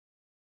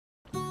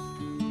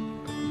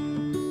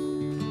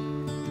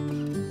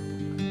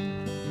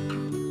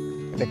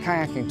The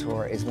kayaking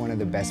tour is one of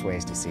the best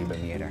ways to see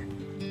Bermuda.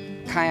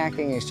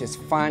 Kayaking is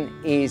just fun,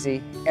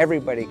 easy,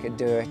 everybody could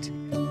do it.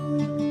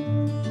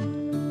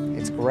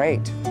 It's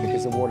great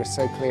because the water's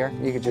so clear.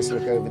 You could just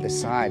look over the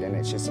side and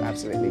it's just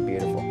absolutely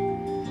beautiful.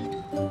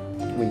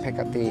 We pick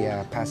up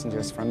the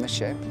passengers from the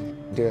ship,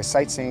 do a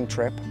sightseeing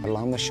trip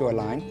along the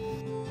shoreline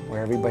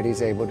where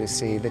everybody's able to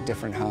see the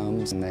different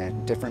homes and the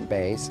different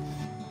bays.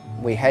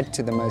 We head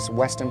to the most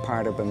western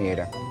part of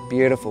Bermuda,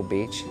 beautiful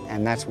beach,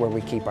 and that's where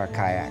we keep our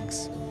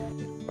kayaks.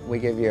 We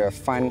give you a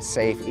fun,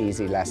 safe,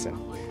 easy lesson.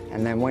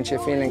 And then once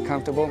you're feeling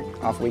comfortable,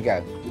 off we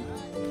go.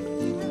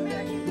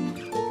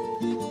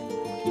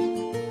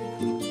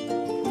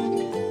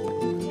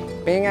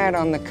 Being out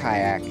on the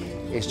kayak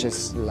is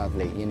just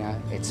lovely, you know.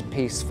 It's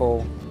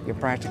peaceful, you're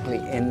practically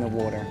in the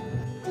water.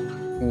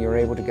 And you're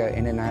able to go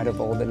in and out of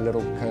all the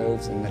little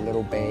coves and the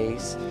little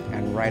bays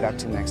and right up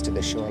to next to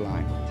the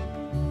shoreline.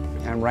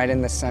 And right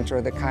in the center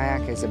of the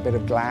kayak is a bit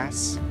of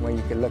glass where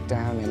you can look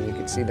down and you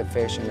can see the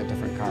fish and the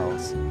different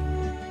corals.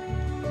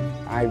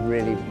 I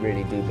really,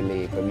 really do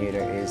believe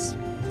Bermuda is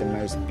the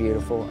most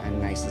beautiful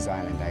and nicest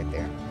island out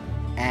there.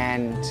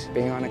 And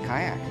being on a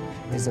kayak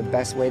is the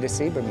best way to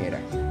see Bermuda.